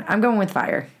smarter one. I'm going with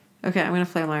fire. Okay, I'm going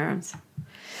to flail my arms.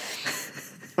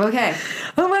 Okay.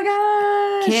 Oh my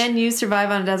gosh. Can you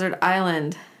survive on a desert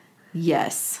island?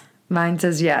 Yes. Mine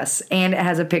says yes. And it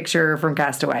has a picture from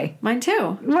Castaway. Mine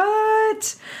too.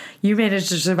 What? You managed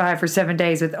to survive for 7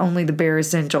 days with only the bare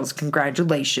essentials.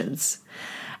 Congratulations.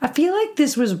 I feel like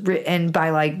this was written by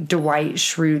like Dwight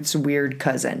Schrute's weird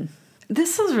cousin.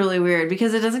 This is really weird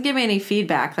because it doesn't give me any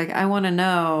feedback. Like, I want to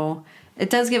know. It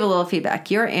does give a little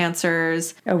feedback. Your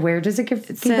answers. Oh, where does it give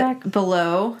feedback?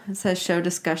 Below. It says show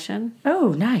discussion.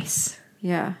 Oh, nice.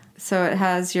 Yeah. So it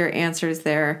has your answers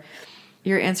there.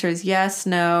 Your answer is yes,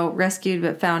 no, rescued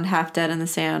but found half dead in the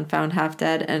sand, found half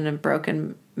dead, and a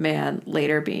broken man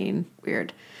later being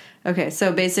weird. Okay,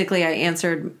 so basically I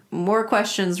answered more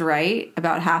questions right,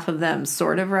 about half of them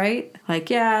sort of right.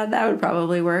 Like, yeah, that would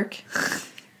probably work.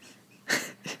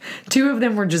 2 of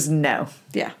them were just no.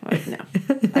 Yeah, no.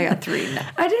 I got 3 no.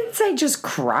 I didn't say just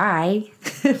cry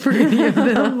for any of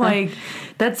them. Like,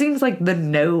 that seems like the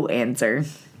no answer.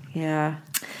 Yeah.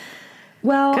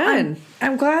 Well, good.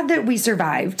 I'm glad that we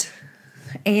survived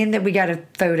and that we got a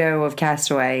photo of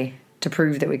Castaway to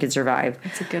prove that we could survive.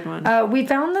 That's a good one. We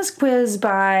found this quiz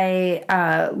by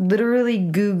literally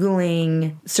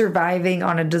Googling surviving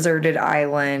on a deserted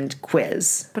island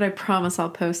quiz. But I promise I'll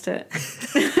post it.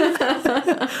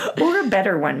 Or a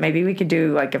better one. Maybe we could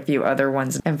do like a few other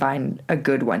ones and find a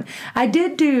good one. I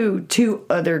did do 2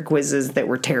 other quizzes that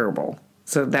were terrible.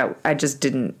 So that I just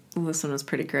didn't. Well, this one was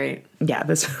pretty great. Yeah,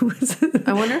 this was.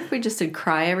 I wonder if we just did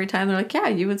cry every time. They're like, yeah,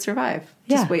 you would survive.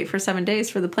 Just wait for 7 days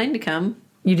for the plane to come.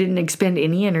 You didn't expend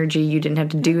any energy. You didn't have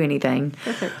to do anything.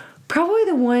 Perfect. Probably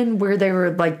the one where they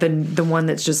were like the one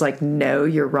that's just like, no,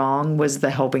 you're wrong, was the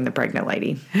helping the pregnant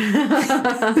lady.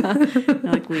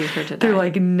 Like, leave her to die. They're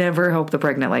like, never help the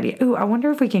pregnant lady. Ooh, I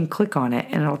wonder if we can click on it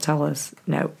and it'll tell us.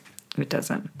 No, it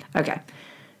doesn't. Okay.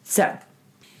 So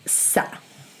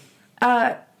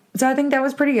I think that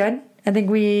was pretty good. I think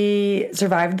we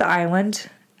survived the island.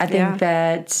 I think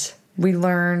that we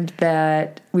learned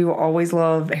that we will always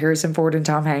love Harrison Ford and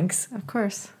Tom Hanks. Of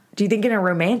course. Do you think in a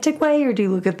romantic way, or do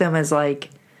you look at them as like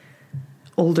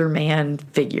older man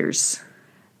figures?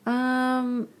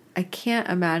 I can't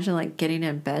imagine like getting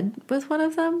in bed with one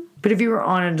of them. But if you were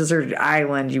on a deserted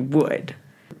island, you would.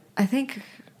 I think,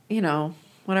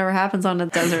 whatever happens on a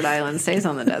desert island stays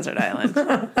on the desert island.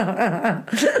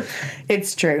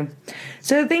 It's true.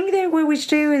 So I think that what we should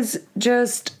do is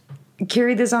just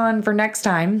carry this on for next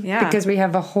time. Yeah. Because we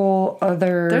have a whole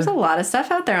other... There's a lot of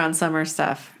stuff out there on summer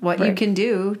stuff. What you can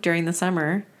do during the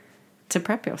summer to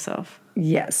prep yourself.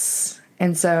 Yes.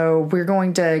 And so we're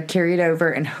going to carry it over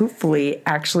and hopefully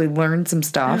actually learn some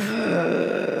stuff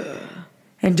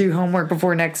and do homework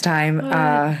before next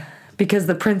time. Because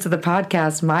the prince of the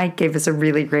podcast, Mike, gave us a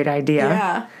really great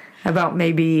idea about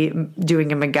maybe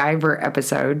doing a MacGyver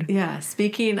episode. Yeah.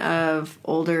 Speaking of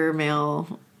older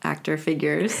male actor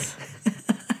figures,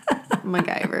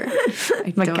 MacGyver. I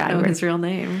don't know his real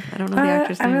name. I don't know the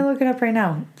actor's name. I'm going to look it up right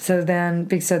now. So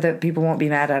that people won't be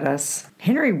mad at us.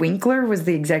 Henry Winkler was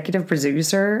the executive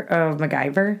producer of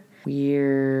MacGyver.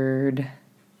 Weird.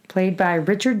 Played by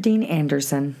Richard Dean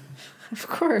Anderson. Of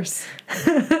course.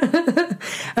 I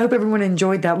hope everyone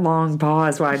enjoyed that long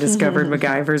pause while I discovered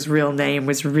MacGyver's real name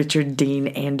was Richard Dean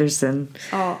Anderson.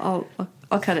 I'll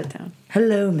cut it down.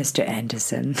 Hello, Mr.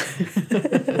 Anderson.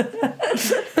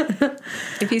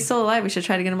 If he's still alive, we should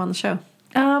try to get him on the show.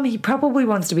 He probably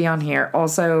wants to be on here.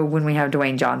 Also, when we have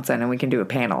Dwayne Johnson and we can do a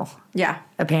panel. Yeah.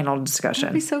 A panel discussion.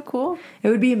 That'd be so cool. It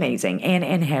would be amazing.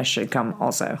 And Hesh should come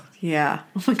also. Yeah.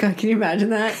 Oh my God, can you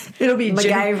imagine that? It'll be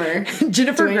MacGyver.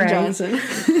 Jennifer Dwayne Grey. Johnson.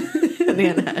 And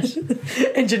Anne Hesh.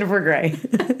 And Jennifer Grey.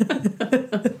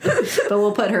 But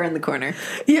we'll put her in the corner.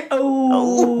 Yeah.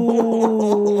 Oh.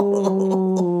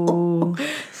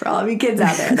 For all of you kids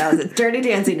out there, that was a Dirty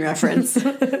Dancing reference.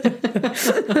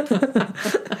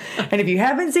 And if you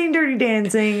haven't seen Dirty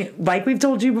Dancing, like we've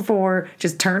told you before,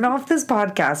 just turn off this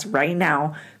podcast right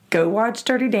now. Go watch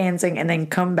Dirty Dancing and then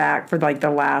come back for like the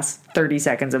last 30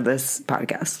 seconds of this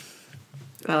podcast.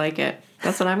 I like it.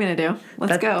 That's what I'm going to do.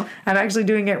 Let's go. I'm actually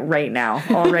doing it right now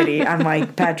already. I'm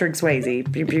like Patrick Swayze.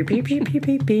 Beep, beep, beep, beep, beep,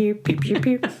 beep, beep, beep, beep,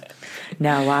 beep.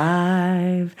 Now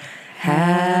I've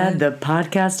had the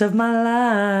podcast of my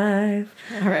life.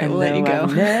 All right, we'll let you go.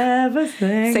 I've never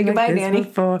sang Say goodbye, like this Nanny.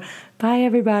 before. Bye,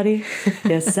 everybody.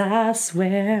 Yes, I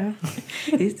swear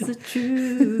it's the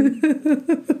truth.